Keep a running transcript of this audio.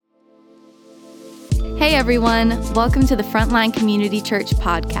Hey everyone, welcome to the Frontline Community Church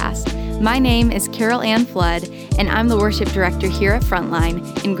podcast. My name is Carol Ann Flood, and I'm the worship director here at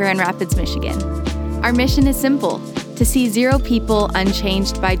Frontline in Grand Rapids, Michigan. Our mission is simple, to see 0 people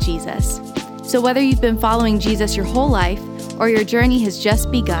unchanged by Jesus. So whether you've been following Jesus your whole life or your journey has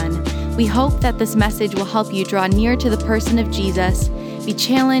just begun, we hope that this message will help you draw near to the person of Jesus, be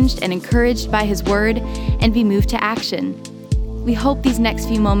challenged and encouraged by his word, and be moved to action. We hope these next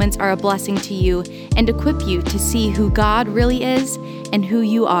few moments are a blessing to you and equip you to see who God really is and who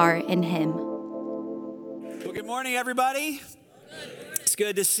you are in him. Well, good morning, everybody. It's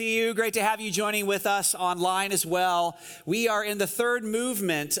good to see you. Great to have you joining with us online as well. We are in the third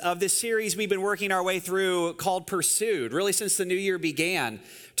movement of this series we've been working our way through called Pursued, really since the new year began,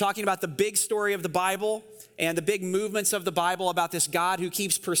 talking about the big story of the Bible and the big movements of the Bible about this God who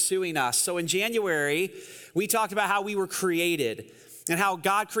keeps pursuing us. So in January, we talked about how we were created and how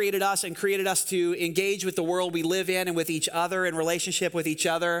God created us and created us to engage with the world we live in and with each other in relationship with each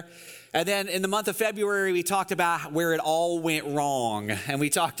other. And then in the month of February, we talked about where it all went wrong. And we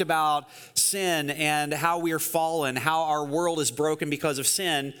talked about sin and how we are fallen, how our world is broken because of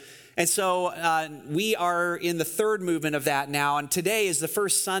sin. And so we are in the third movement of that now. And today is the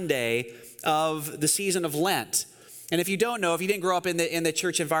first Sunday of the season of Lent. And if you don't know, if you didn't grow up in the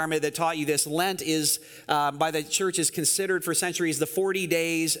church environment that taught you this, Lent is, by the church, is considered for centuries the 40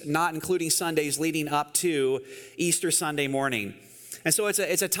 days, not including Sundays, leading up to Easter Sunday morning. And so it's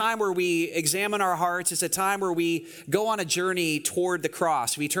a time where we examine our hearts. It's a time where we go on a journey toward the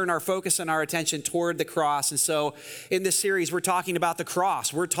cross. We turn our focus and our attention toward the cross. And so in this series, we're talking about the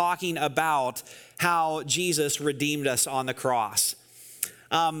cross. We're talking about how Jesus redeemed us on the cross.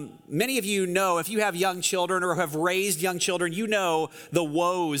 Many of you know, if you have young children or have raised young children, you know the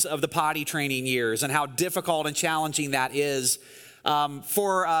woes of the potty training years and how difficult and challenging that is.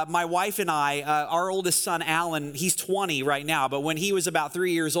 For my wife and I, our oldest son, Alan, he's 20 right now, but when he was about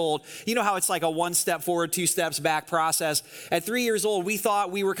 3 years old, you know how it's like a 1 step forward, 2 steps back process. At 3 years old, we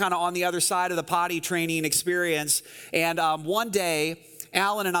thought we were kind of on the other side of the potty training experience. And one day,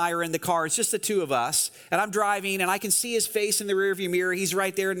 Alan and I are in the car. It's just the two of us. And I'm driving, and I can see his face in the rearview mirror. He's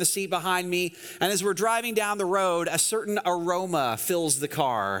right there in the seat behind me. And as we're driving down the road, a certain aroma fills the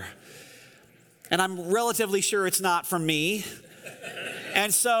car. And I'm relatively sure it's not from me.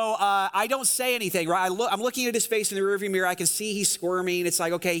 And so I don't say anything, right? I'm looking at his face in the rearview mirror. I can see he's squirming. It's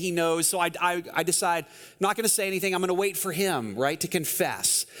like, okay, he knows. So I decide I'm not going to say anything. I'm going to wait for him, right, to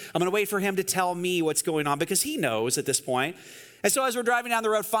confess. I'm going to wait for him to tell me what's going on because he knows at this point. And so as we're driving down the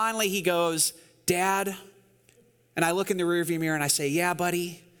road, finally he goes, "Dad," and I look in the rearview mirror and I say, "Yeah,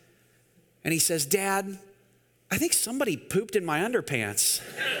 buddy." And he says, "Dad, I think somebody pooped in my underpants."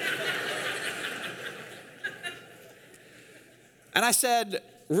 And I said,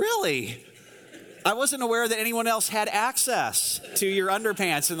 "Really? I wasn't aware that anyone else had access to your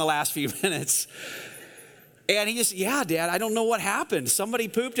underpants in the last few minutes." And he just, "Yeah, Dad, I don't know what happened. Somebody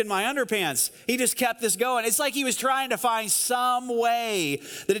pooped in my underpants." He just kept this going. It's like he was trying to find some way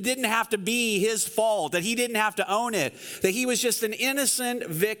that it didn't have to be his fault, that he didn't have to own it, that he was just an innocent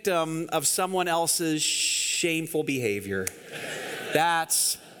victim of someone else's shameful behavior.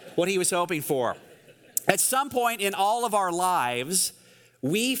 That's what he was hoping for. At some point in all of our lives,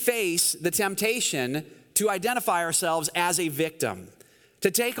 we face the temptation to identify ourselves as a victim, to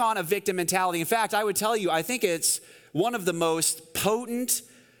take on a victim mentality. In fact, I would tell you, I think it's one of the most potent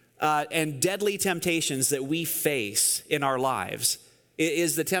and deadly temptations that we face in our lives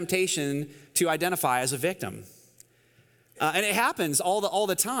is the temptation to identify as a victim. And it happens all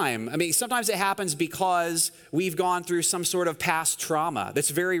the time. I mean, sometimes it happens because we've gone through some sort of past trauma that's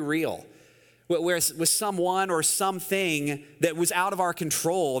very real, with someone or something that was out of our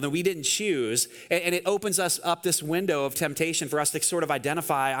control that we didn't choose. And it opens us up this window of temptation for us to sort of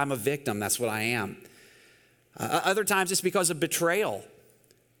identify, I'm a victim, that's what I am. Other times it's because of betrayal.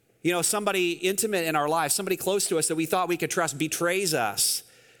 You know, somebody intimate in our life, somebody close to us that we thought we could trust betrays us.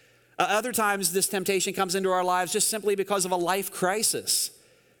 Other times this temptation comes into our lives just simply because of a life crisis.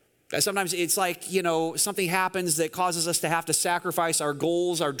 Sometimes it's like, you know, something happens that causes us to have to sacrifice our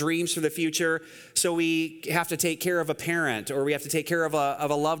goals, our dreams for the future. So we have to take care of a parent, or we have to take care of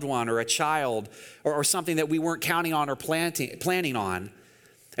a loved one or a child or something that we weren't counting on or planning on.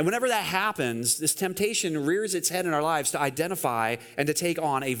 And whenever that happens, this temptation rears its head in our lives to identify and to take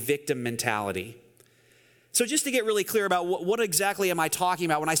on a victim mentality. So just to get really clear about what exactly am I talking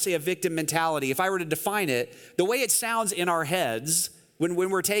about when I say a victim mentality, if I were to define it, the way it sounds in our heads when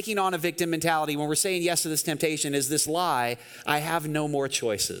we're taking on a victim mentality, when we're saying yes to this temptation, is this lie: I have no more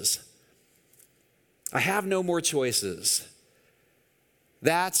choices. I have no more choices.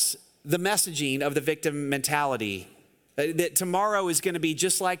 That's the messaging of the victim mentality, that tomorrow is going to be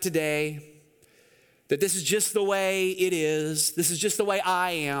just like today, that this is just the way it is, this is just the way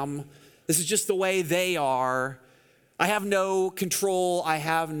I am, this is just the way they are, I have no control, I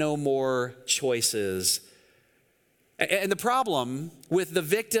have no more choices. And the problem with the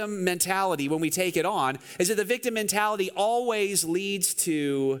victim mentality when we take it on is that the victim mentality always leads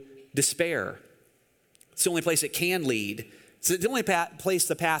to despair. It's the only place it can lead. So the only place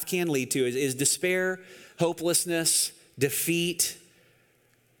the path can lead to is despair, hopelessness, defeat.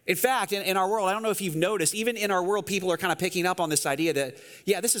 In fact, in our world, I don't know if you've noticed, even in our world, people are kind of picking up on this idea that,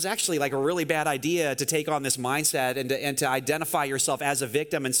 yeah, this is actually like a really bad idea to take on this mindset and to identify yourself as a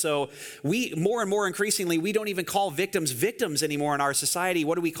victim. And so we, more and more increasingly, we don't even call victims anymore in our society.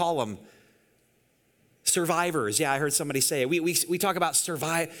 What do we call them? Survivors. Yeah, I heard somebody say it. We talk about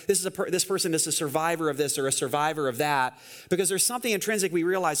survive. This person is a survivor of this or a survivor of that, because there's something intrinsic we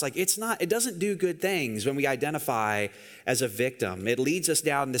realize, like it doesn't do good things when we identify as a victim. It leads us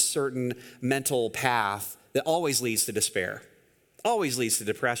down this certain mental path that always leads to despair, always leads to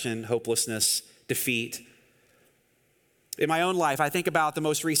depression, hopelessness, defeat. In my own life, I think about the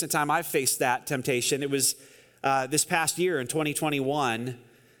most recent time I've faced that temptation. It was this past year in 2021.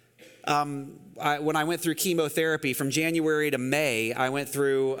 When I went through chemotherapy from January to May, I went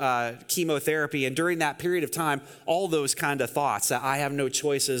through chemotherapy. And during that period of time, all those kind of thoughts that I have no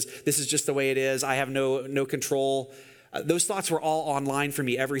choices, this is just the way it is, I have no control, those thoughts were all online for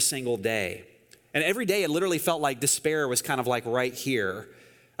me every single day. And every day it literally felt like despair was kind of like right here.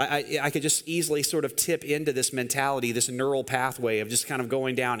 I could just easily sort of tip into this mentality, this neural pathway of just kind of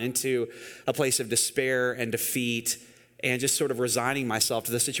going down into a place of despair and defeat and just sort of resigning myself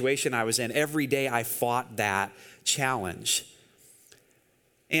to the situation I was in. Every day I fought that challenge.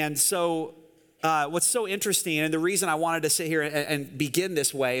 And so what's so interesting, and the reason I wanted to sit here and begin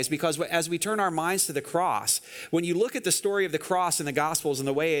this way, is because as we turn our minds to the cross, when you look at the story of the cross in the Gospels and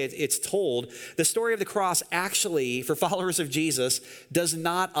the way it's told, the story of the cross actually, for followers of Jesus, does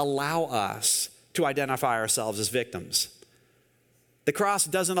not allow us to identify ourselves as victims. The cross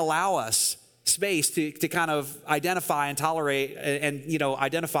doesn't allow us space to kind of identify and tolerate and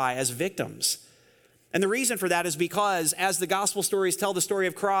identify as victims. And the reason for that is because as the gospel stories tell the story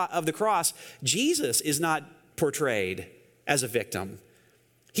of the cross, Jesus is not portrayed as a victim.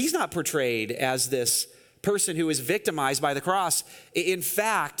 He's not portrayed as this person who is victimized by the cross. In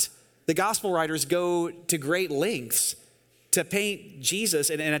fact, the gospel writers go to great lengths to paint Jesus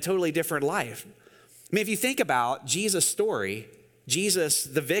in a totally different life. I mean, if you think about Jesus' story, Jesus,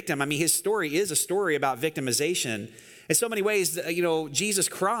 the victim, his story is a story about victimization. In so many ways, Jesus'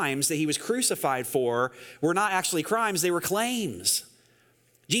 crimes that he was crucified for were not actually crimes, they were claims.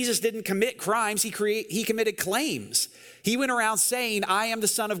 Jesus didn't commit crimes, he committed claims. He went around saying, I am the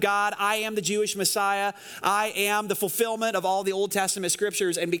Son of God, I am the Jewish Messiah, I am the fulfillment of all the Old Testament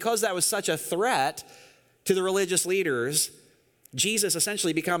scriptures. And because that was such a threat to the religious leaders, Jesus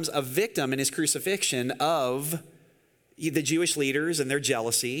essentially becomes a victim in his crucifixion of the Jewish leaders and their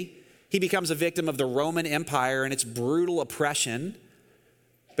jealousy. He becomes a victim of the Roman Empire and its brutal oppression,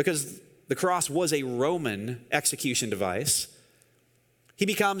 because the cross was a Roman execution device. He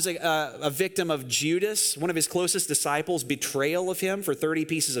becomes a victim of Judas, one of his closest disciples' betrayal of him for 30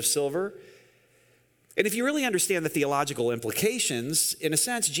 pieces of silver. And if you really understand the theological implications, in a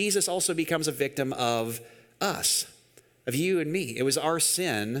sense, Jesus also becomes a victim of us, of you and me. It was our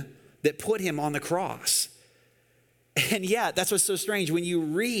sin that put him on the cross. And yet, that's what's so strange. When you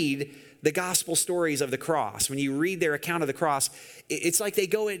read the gospel stories of the cross, when you read their account of the cross, it's like they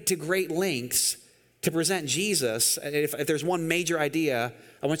go into great lengths to present Jesus. If there's one major idea,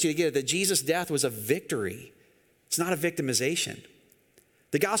 I want you to get it, that Jesus' death was a victory. It's not a victimization.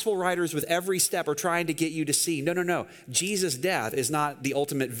 The gospel writers with every step are trying to get you to see, no. Jesus' death is not the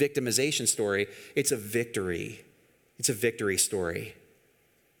ultimate victimization story. It's a victory. It's a victory story.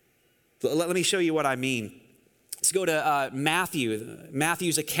 Let me show you what I mean. Let's go to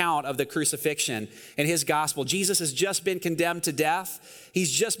Matthew's account of the crucifixion in his gospel. Jesus has just been condemned to death.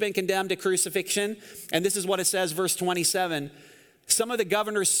 He's just been condemned to crucifixion. And this is what it says, verse 27. Some of the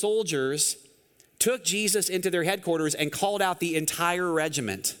governor's soldiers took Jesus into their headquarters and called out the entire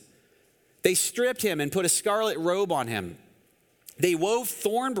regiment. They stripped him and put a scarlet robe on him. They wove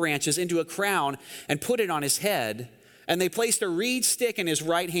thorn branches into a crown and put it on his head. And they placed a reed stick in his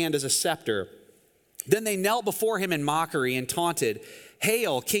right hand as a scepter. Then they knelt before him in mockery and taunted,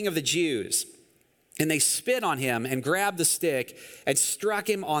 "Hail, King of the Jews!" And they spit on him and grabbed the stick and struck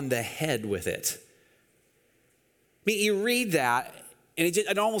him on the head with it. I mean, you read that and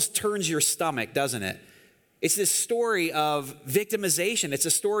it almost turns your stomach, doesn't it? It's this story of victimization. It's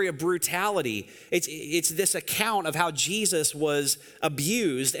a story of brutality. It's this account of how Jesus was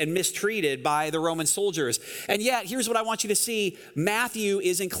abused and mistreated by the Roman soldiers. And yet, here's what I want you to see. Matthew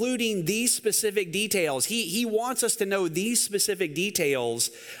is including these specific details. He wants us to know these specific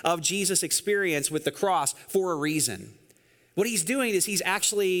details of Jesus' experience with the cross for a reason. What he's doing is he's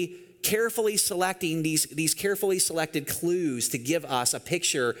actually carefully selecting these carefully selected clues to give us a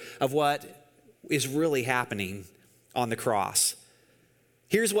picture of what is really happening on the cross.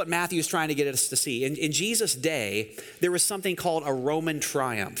 Here's what Matthew is trying to get us to see. In Jesus' day, there was something called a Roman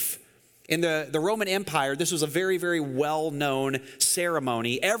triumph. In the Roman Empire, this was a very, very well-known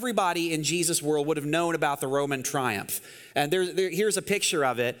ceremony. Everybody in Jesus' world would have known about the Roman triumph. And here's a picture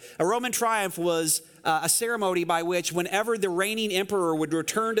of it. A Roman triumph was a ceremony by which whenever the reigning emperor would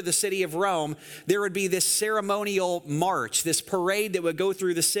return to the city of Rome, there would be this ceremonial march, this parade that would go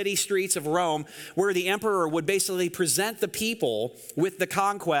through the city streets of Rome, where the emperor would basically present the people with the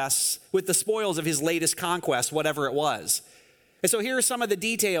conquests, with the spoils of his latest conquest, whatever it was. And so here are some of the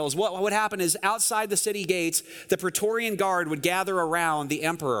details. What would happen is outside the city gates, the Praetorian Guard would gather around the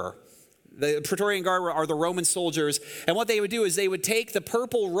emperor. The Praetorian Guard are the Roman soldiers. And what they would do is they would take the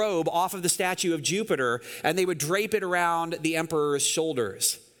purple robe off of the statue of Jupiter and they would drape it around the emperor's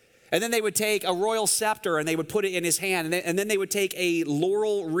shoulders. And then they would take a royal scepter and they would put it in his hand. And then they would take a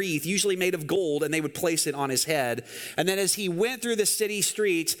laurel wreath, usually made of gold, and they would place it on his head. And then as he went through the city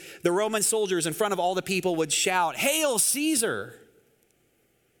streets, the Roman soldiers in front of all the people would shout, "Hail Caesar!"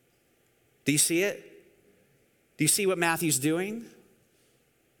 Do you see it? Do you see what Matthew's doing?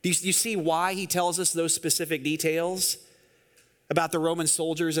 Do you see why he tells us those specific details about the Roman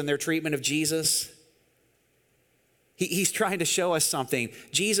soldiers and their treatment of Jesus? He's trying to show us something.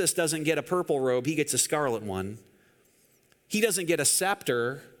 Jesus doesn't get a purple robe, he gets a scarlet one. He doesn't get a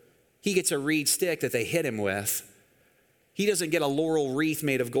scepter, he gets a reed stick that they hit him with. He doesn't get a laurel wreath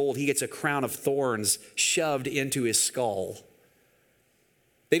made of gold, he gets a crown of thorns shoved into his skull.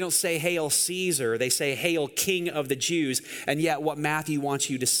 They don't say, "Hail Caesar," they say, "Hail King of the Jews." And yet what Matthew wants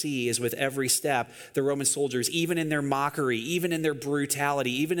you to see is with every step, the Roman soldiers, even in their mockery, even in their brutality,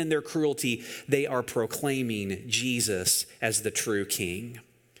 even in their cruelty, they are proclaiming Jesus as the true king.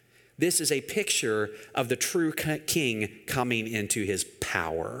 This is a picture of the true king coming into his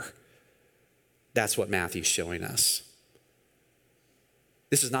power. That's what Matthew's showing us.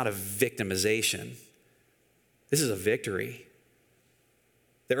 This is not a victimization. This is a victory.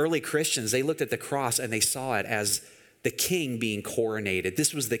 The early Christians, they looked at the cross and they saw it as the king being coronated.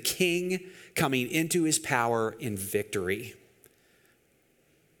 This was the king coming into his power in victory.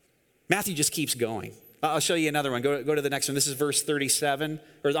 Matthew just keeps going. I'll show you another one. Go to the next one. This is verse 35.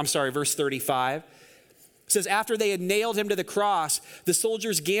 It says, after they had nailed him to the cross, the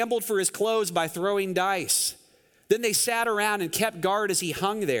soldiers gambled for his clothes by throwing dice. Then they sat around and kept guard as he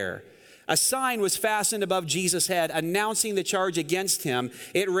hung there. A sign was fastened above Jesus' head announcing the charge against him.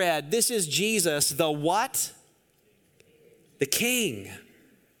 It read, "This is Jesus, the what? The King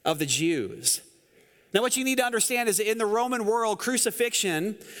of the Jews." Now what you need to understand is that in the Roman world,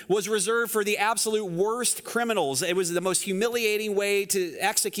 crucifixion was reserved for the absolute worst criminals. It was the most humiliating way to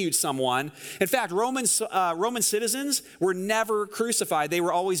execute someone. In fact, Roman citizens were never crucified. They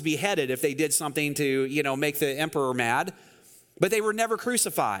were always beheaded if they did something to, make the emperor mad. But they were never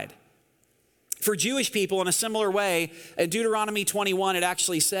crucified. For Jewish people, in a similar way, in Deuteronomy 21, it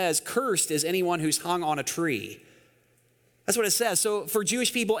actually says, "Cursed is anyone who's hung on a tree." That's what it says. So for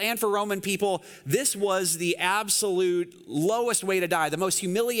Jewish people and for Roman people, this was the absolute lowest way to die, the most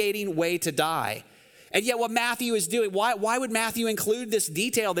humiliating way to die. And yet what Matthew is doing, why would Matthew include this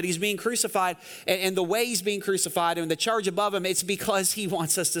detail that he's being crucified and the way he's being crucified and the charge above him? It's because he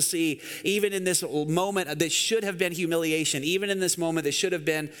wants us to see, even in this moment that should have been humiliation, even in this moment that should have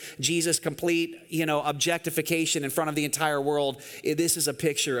been Jesus' complete, objectification in front of the entire world, this is a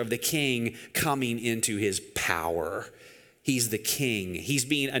picture of the king coming into his power. He's the king. He's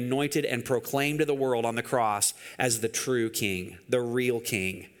being anointed and proclaimed to the world on the cross as the true king, the real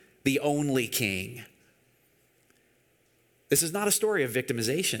king, the only king. This is not a story of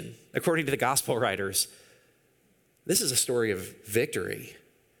victimization, according to the gospel writers. This is a story of victory.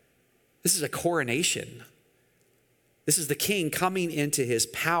 This is a coronation. This is the king coming into his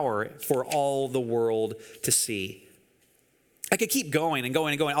power for all the world to see. I could keep going and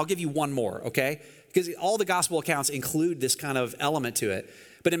going and going. I'll give you one more, okay? Because all the gospel accounts include this kind of element to it.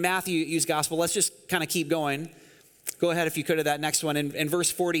 But in Matthew's gospel, let's just kind of keep going. Go ahead if you could to that next one. In verse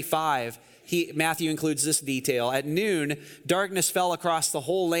 45, Matthew includes this detail. At noon, darkness fell across the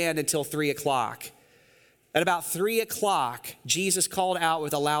whole land until 3 o'clock. At about 3 o'clock, Jesus called out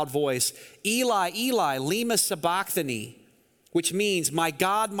with a loud voice, "Eli, Eli, lema sabachthani," which means, my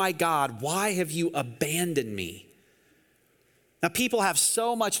God, why have you abandoned me?" Now, people have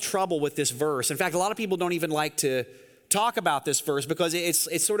so much trouble with this verse. In fact, a lot of people don't even like to talk about this verse because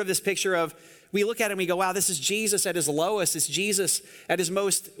it's sort of this picture of, we look at it and we go, wow, this is Jesus at his lowest. It's Jesus at his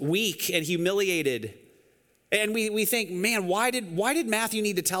most weak and humiliated. And we think, man, why did Matthew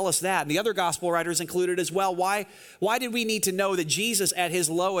need to tell us that? And the other gospel writers included as well. Why did we need to know that Jesus at his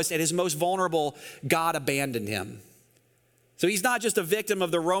lowest, at his most vulnerable, God abandoned him? So he's not just a victim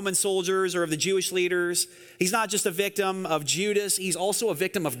of the Roman soldiers or of the Jewish leaders. He's not just a victim of Judas. He's also a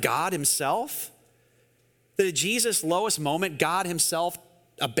victim of God himself. That at Jesus' lowest moment, God himself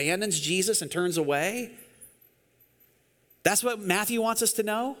abandons Jesus and turns away. That's what Matthew wants us to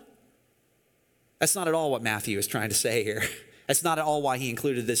know. That's not at all what Matthew is trying to say here. That's not at all why he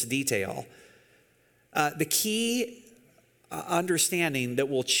included this detail. The key understanding that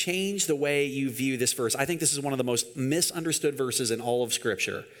will change the way you view this verse. I think this is one of the most misunderstood verses in all of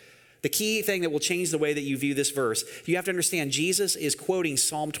Scripture. The key thing that will change the way that you view this verse, you have to understand Jesus is quoting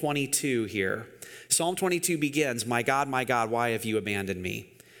Psalm 22 here. Psalm 22 begins, my God, why have you abandoned me?"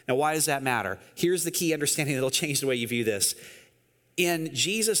 Now, why does that matter? Here's the key understanding that will change the way you view this. In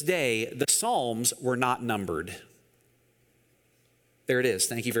Jesus' day, the Psalms were not numbered. There it is.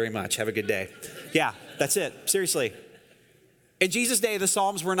 Thank you very much. Have a good day. Yeah, that's it. Seriously. In Jesus' day, the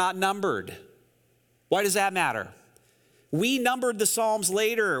Psalms were not numbered. Why does that matter? We numbered the Psalms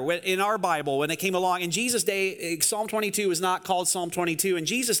later in our Bible when it came along. In Jesus' day, Psalm 22 was not called Psalm 22. In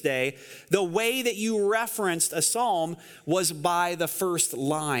Jesus' day, the way that you referenced a psalm was by the first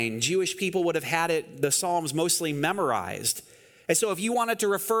line. Jewish people would have had the Psalms mostly memorized. And so if you wanted to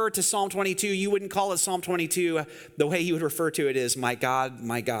refer to Psalm 22, you wouldn't call it Psalm 22. The way you would refer to it is, my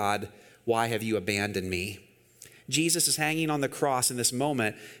God, why have you abandoned me?" Jesus is hanging on the cross in this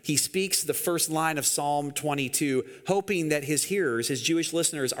moment. He speaks the first line of Psalm 22, hoping that his hearers, his Jewish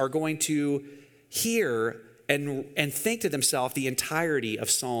listeners, are going to hear and think to themselves the entirety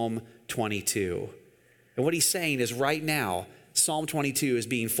of Psalm 22. And what he's saying is right now, Psalm 22 is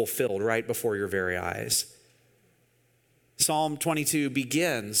being fulfilled right before your very eyes. Psalm 22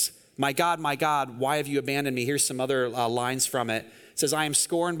 begins, my God, why have you abandoned me?" Here's some other lines from it. It says, "I am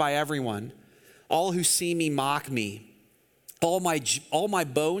scorned by everyone. All who see me mock me. All my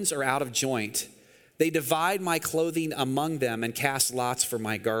bones are out of joint. They divide my clothing among them and cast lots for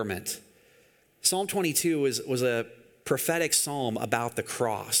my garment." Psalm 22 was a prophetic psalm about the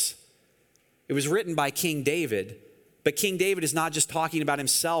cross. It was written by King David, but King David is not just talking about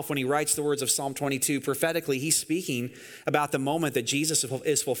himself when he writes the words of Psalm 22. Prophetically, he's speaking about the moment that Jesus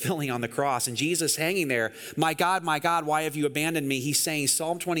is fulfilling on the cross. And Jesus hanging there, my God, why have you abandoned me?" He's saying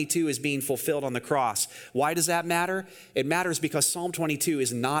Psalm 22 is being fulfilled on the cross. Why does that matter? It matters because Psalm 22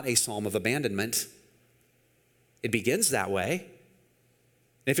 is not a psalm of abandonment. It begins that way.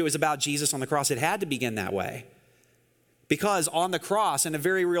 If it was about Jesus on the cross, it had to begin that way. Because on the cross, in a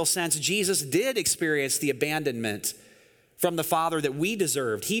very real sense, Jesus did experience the abandonment from the Father that we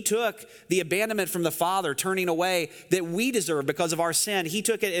deserved. He took the abandonment from the Father, turning away, that we deserved because of our sin. He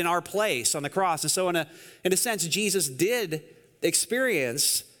took it in our place on the cross. And so in a sense, Jesus did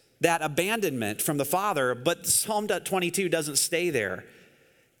experience that abandonment from the Father, but Psalm 22 doesn't stay there.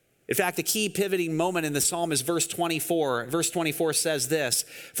 In fact, the key pivoting moment in the psalm is verse 24. Verse 24 says this,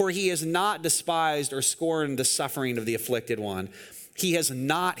 "For he has not despised or scorned the suffering of the afflicted one. He has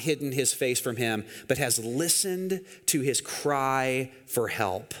not hidden his face from him, but has listened to his cry for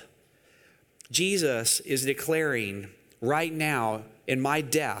help." Jesus is declaring right now in my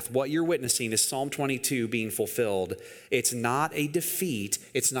death, what you're witnessing is Psalm 22 being fulfilled. It's not a defeat.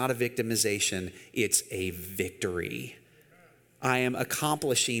 It's not a victimization. It's a victory. I am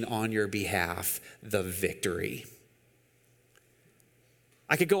accomplishing on your behalf the victory.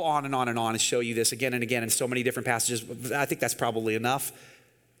 I could go on and on and on and show you this again and again in so many different passages. I think that's probably enough.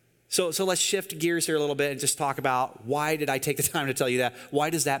 So let's shift gears here a little bit and just talk about, why did I take the time to tell you that?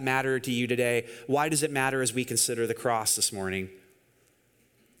 Why does that matter to you today? Why does it matter as we consider the cross this morning?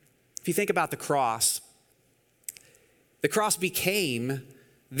 If you think about the cross became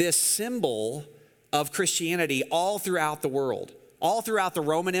this symbol of Christianity all throughout the world, all throughout the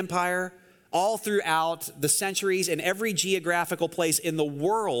Roman Empire, all throughout the centuries, in every geographical place in the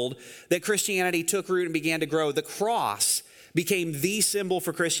world that Christianity took root and began to grow. The cross became the symbol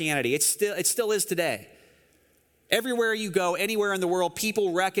for Christianity. It still is today. Everywhere you go, anywhere in the world,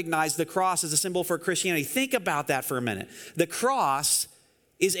 people recognize the cross as a symbol for Christianity. Think about that for a minute. The cross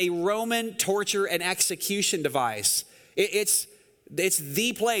is a Roman torture and execution device. It's It's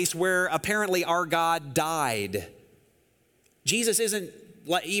the place where apparently our God died. Jesus isn't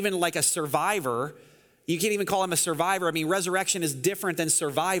even like a survivor. You can't even call him a survivor. I mean, resurrection is different than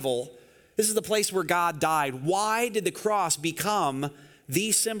survival. This is the place where God died. Why did the cross become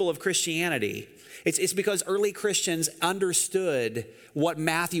the symbol of Christianity? It's because early Christians understood what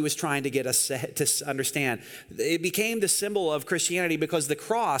Matthew was trying to get us to understand. It became the symbol of Christianity because the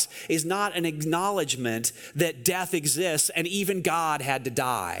cross is not an acknowledgement that death exists and even God had to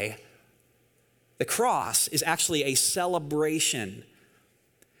die. The cross is actually a celebration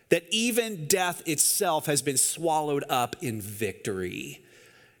that even death itself has been swallowed up in victory.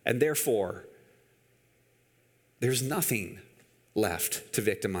 And therefore, there's nothing left to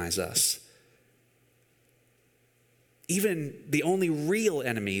victimize us. Even the only real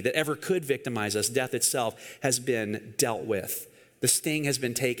enemy that ever could victimize us, death itself, has been dealt with. The sting has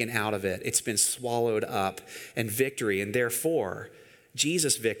been taken out of it. It's been swallowed up, and victory, and therefore,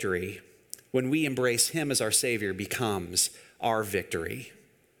 Jesus' victory, when we embrace him as our Savior, becomes our victory.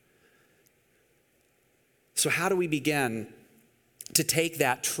 So how do we begin to take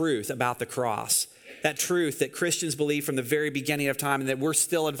that truth about the cross, that truth that Christians believe from the very beginning of time and that we're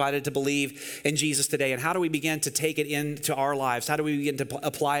still invited to believe in Jesus today? And how do we begin to take it into our lives? How do we begin to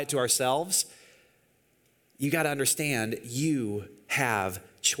apply it to ourselves? You got to understand, you have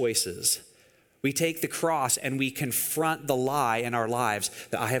choices. We take the cross and we confront the lie in our lives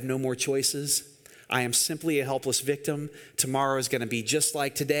that I have no more choices. I am simply a helpless victim. Tomorrow is going to be just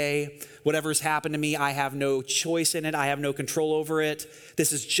like today. Whatever's happened to me, I have no choice in it. I have no control over it.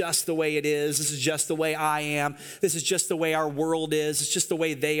 This is just the way it is. This is just the way I am. This is just the way our world is. It's just the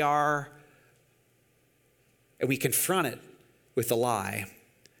way they are. And we confront it with the lie.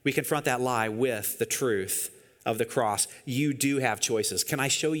 We confront that lie with the truth of the cross. You do have choices. Can I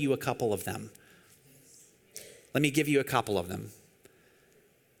show you a couple of them? Let me give you a couple of them.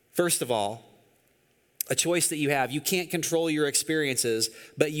 First of all, a choice that you have. You can't control your experiences,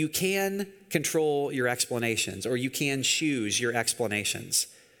 but you can control your explanations, or you can choose your explanations.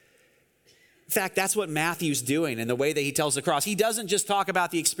 In fact, that's what Matthew's doing in the way that he tells the cross. He doesn't just talk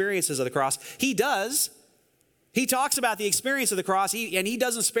about the experiences of the cross. He does. He talks about the experience of the cross, and he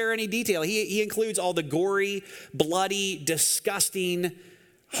doesn't spare any detail. He includes all the gory, bloody, disgusting,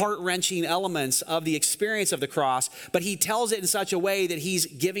 heart-wrenching elements of the experience of the cross, but he tells it in such a way that he's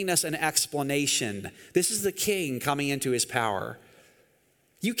giving us an explanation. This is the king coming into his power.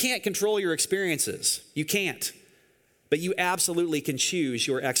 You can't control your experiences. You can't. But you absolutely can choose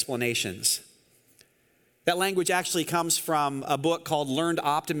your explanations. That language actually comes from a book called Learned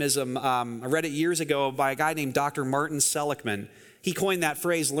Optimism. I read it years ago by a guy named Dr. Martin Seligman. He coined that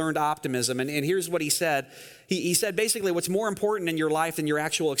phrase, learned optimism. And here's what he said. He said basically what's more important in your life than your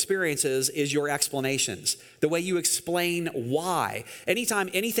actual experiences is your explanations, the way you explain why. Anytime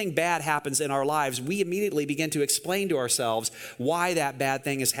anything bad happens in our lives, we immediately begin to explain to ourselves why that bad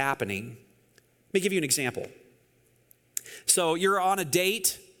thing is happening. Let me give you an example. So you're on a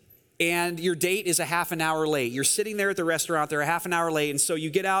date, and your date is a half an hour late. You're sitting there at the restaurant, they're a half an hour late, and so you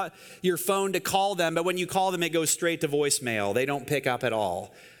get out your phone to call them, but when you call them, it goes straight to voicemail. They don't pick up at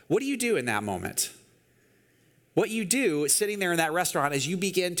all. What do you do in that moment? What you do sitting there in that restaurant is you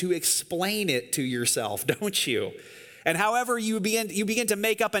begin to explain it to yourself, don't you? And however you begin to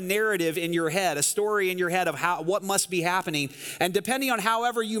make up a narrative in your head, a story in your head of what must be happening. And depending on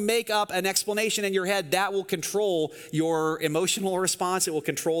however you make up an explanation in your head, that will control your emotional response. It will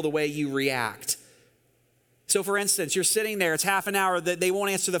control the way you react. So for instance, you're sitting there, it's half an hour, that they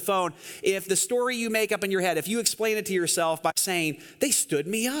won't answer the phone. If the story you make up in your head, if you explain it to yourself by saying, they stood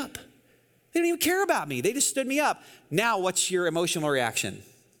me up. They didn't even care about me. They just stood me up. Now, what's your emotional reaction?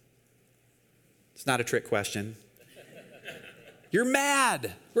 It's not a trick question. You're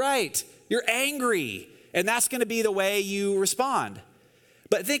mad, right? You're angry, and that's going to be the way you respond.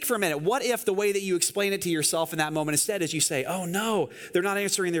 But think for a minute, what if the way that you explain it to yourself in that moment instead is you say, oh no, they're not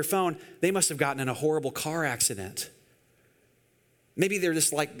answering their phone. They must have gotten in a horrible car accident. Maybe they're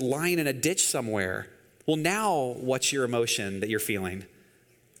just like lying in a ditch somewhere. Well, now what's your emotion that you're feeling?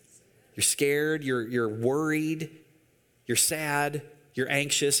 You're scared, you're worried, you're sad, you're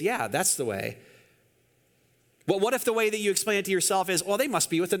anxious. Yeah, that's the way. Well, what if the way that you explain it to yourself is, well, they must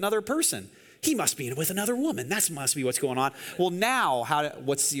be with another person. He must be with another woman. That must be what's going on. Well, now,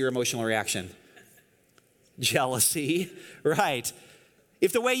 what's your emotional reaction? Jealousy, right?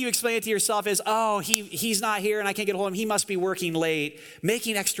 If the way you explain it to yourself is, oh, he's not here and I can't get a hold of him, he must be working late,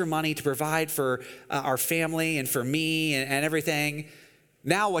 making extra money to provide for our family and for me and everything.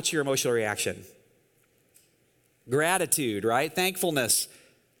 Now, what's your emotional reaction? Gratitude, right? Thankfulness.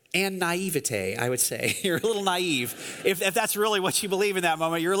 and naivete, I would say. You're a little naive. If that's really what you believe in that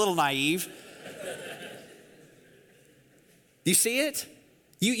moment, you're a little naive. Do you see it?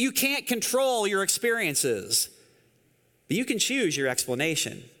 You can't control your experiences, but you can choose your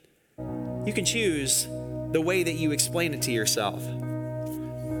explanation. You can choose the way that you explain it to yourself.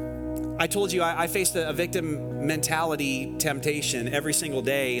 I told you I faced a victim mentality temptation every single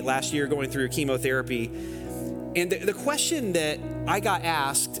day last year going through chemotherapy. And the question that I got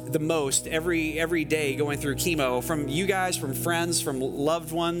asked the most every day going through chemo from you guys, from friends, from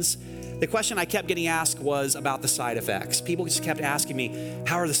loved ones, the question I kept getting asked was about the side effects. People just kept asking me,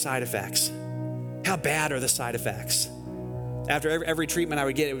 how are the side effects? How bad are the side effects? After every treatment I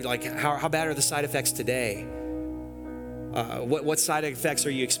would get, it was like, how bad are the side effects today? What side effects are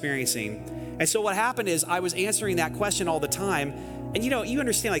you experiencing? And so what happened is I was answering that question all the time. And you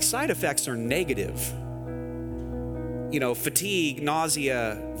understand, like, side effects are negative. Fatigue,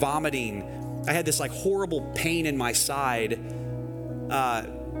 nausea, vomiting. I had this like horrible pain in my side.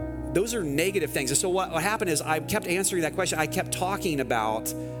 Those are negative things. And so what happened is I kept answering that question. I kept talking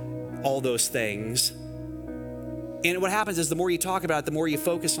about all those things. And what happens is the more you talk about it, the more you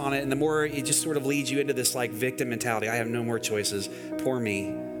focus on it, and the more it just sort of leads you into this like victim mentality. I have no more choices. Poor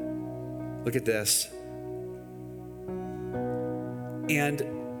me. Look at this.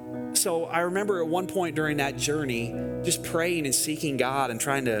 And so I remember at one point during that journey, just praying and seeking God and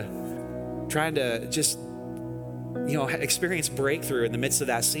trying to just, experience breakthrough in the midst of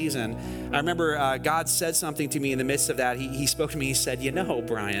that season. I remember God said something to me in the midst of that. He spoke to me. He said,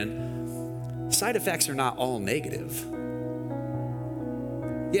 Brian, side effects are not all negative.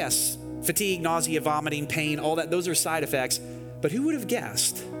 Yes, fatigue, nausea, vomiting, pain, all that, those are side effects. But who would have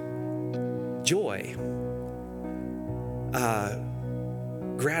guessed? Joy,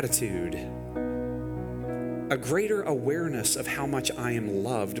 gratitude, a greater awareness of how much I am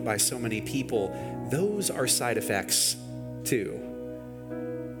loved by so many people. Those are side effects too.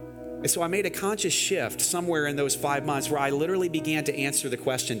 And so I made a conscious shift somewhere in those 5 months where I literally began to answer the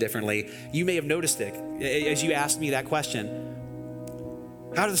question differently. You may have noticed it as you asked me that question.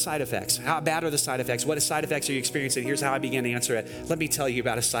 How are the side effects? How bad are the side effects? What side effects are you experiencing? Here's how I began to answer it. Let me tell you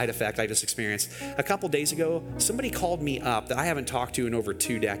about a side effect I just experienced. A couple days ago, somebody called me up that I haven't talked to in over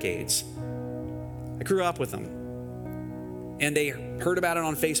 2 decades. I grew up with them. And they heard about it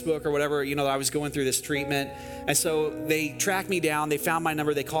on Facebook or whatever, that I was going through this treatment. And so they tracked me down, they found my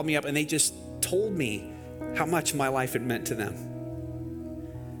number, they called me up, and they just told me how much my life had meant to them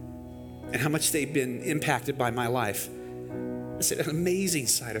and how much they'd been impacted by my life. It's an amazing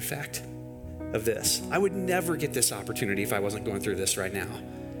side effect of this. I would never get this opportunity if I wasn't going through this right now.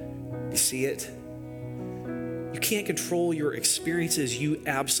 You see it? You can't control your experiences. You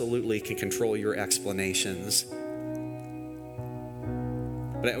absolutely can control your explanations.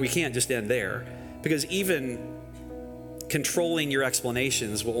 But we can't just end there, because even controlling your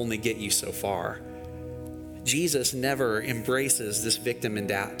explanations will only get you so far. Jesus never embraces this victim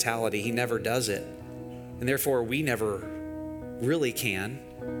mentality. He never does it. And therefore, we never really can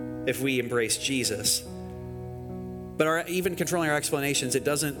if we embrace Jesus. But even controlling our explanations, it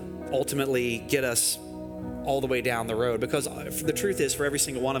doesn't ultimately get us all the way down the road, because the truth is, for every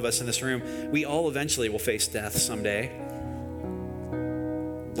single one of us in this room, we all eventually will face death someday.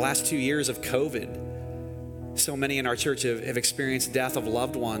 The last 2 years of COVID, so many in our church have experienced death of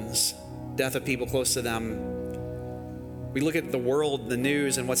loved ones, death of people close to them. We look at the world, the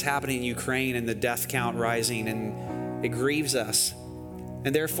news, and what's happening in Ukraine and the death count rising, and it grieves us.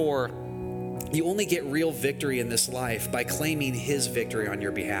 And therefore, you only get real victory in this life by claiming His victory on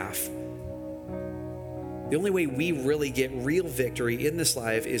your behalf. The only way we really get real victory in this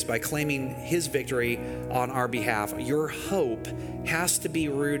life is by claiming His victory on our behalf. Your hope has to be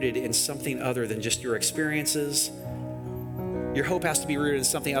rooted in something other than just your experiences. Your hope has to be rooted in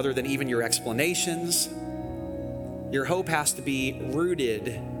something other than even your explanations. Your hope has to be rooted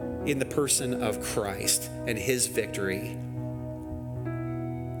in the person of Christ and His victory.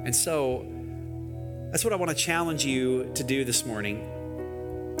 And so that's what I want to challenge you to do this morning.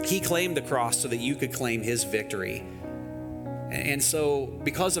 He claimed the cross so that you could claim His victory. And so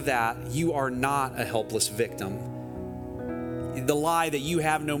because of that, you are not a helpless victim. The lie that you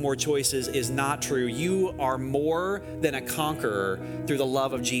have no more choices is not true. You are more than a conqueror through the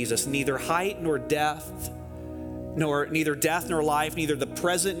love of Jesus. Neither height nor depth, neither death nor life, neither the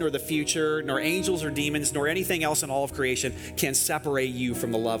present nor the future, nor angels or demons, nor anything else in all of creation can separate you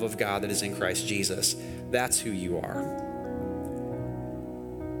from the love of God that is in Christ Jesus. That's who you are.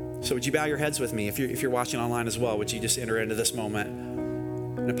 So would you bow your heads with me? If you're watching online as well, would you just enter into this moment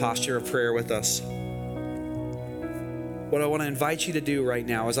in a posture of prayer with us? what I want to invite you to do right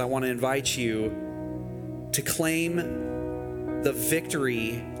now is I want to invite you to claim the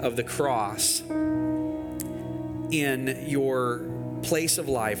victory of the cross in your place of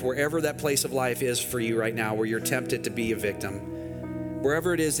life, wherever that place of life is for you right now, where you're tempted to be a victim.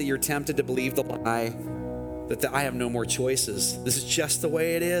 Wherever it is that you're tempted to believe the lie that I have no more choices. This is just the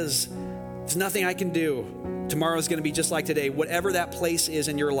way it is. There's nothing I can do. Tomorrow's going to be just like today. Whatever that place is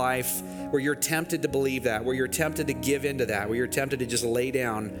in your life where you're tempted to believe that, where you're tempted to give into that, where you're tempted to just lay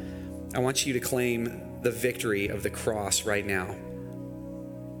down, I want you to claim the victory of the cross right now.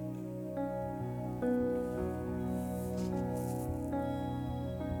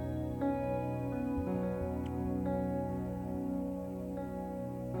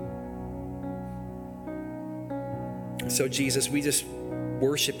 So Jesus, we just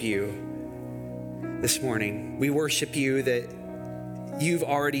worship you this morning. We worship you that you've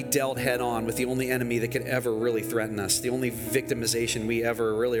already dealt head on with the only enemy that could ever really threaten us, the only victimization we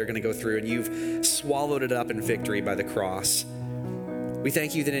ever really are going to go through, and you've swallowed it up in victory by the cross. We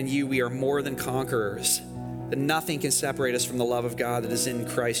thank you that in you we are more than conquerors, that nothing can separate us from the love of God that is in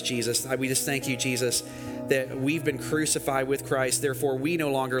Christ Jesus. We just thank you, Jesus, that we've been crucified with Christ, therefore we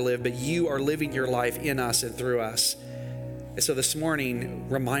no longer live, but you are living your life in us and through us. And so this morning,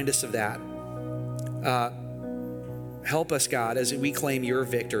 remind us of that. Help us, God, as we claim your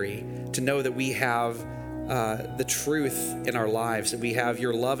victory, to know that we have the truth in our lives, that we have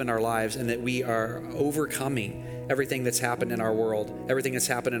your love in our lives, and that we are overcoming everything that's happened in our world, everything that's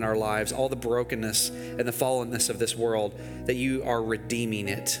happened in our lives, all the brokenness and the fallenness of this world, that you are redeeming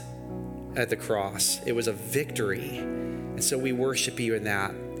it at the cross. It was a victory. And so we worship you in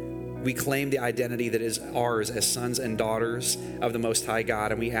that. We claim the identity that is ours as sons and daughters of the Most High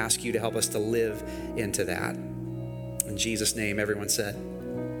God, and we ask you to help us to live into that. In Jesus' name, everyone said.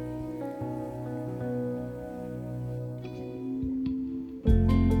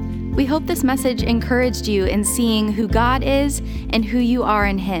 We hope this message encouraged you in seeing who God is and who you are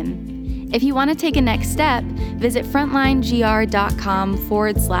in Him. If you want to take a next step, visit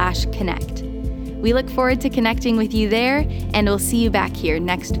frontlinegr.com/connect. We look forward to connecting with you there, and we'll see you back here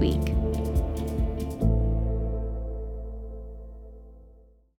next week.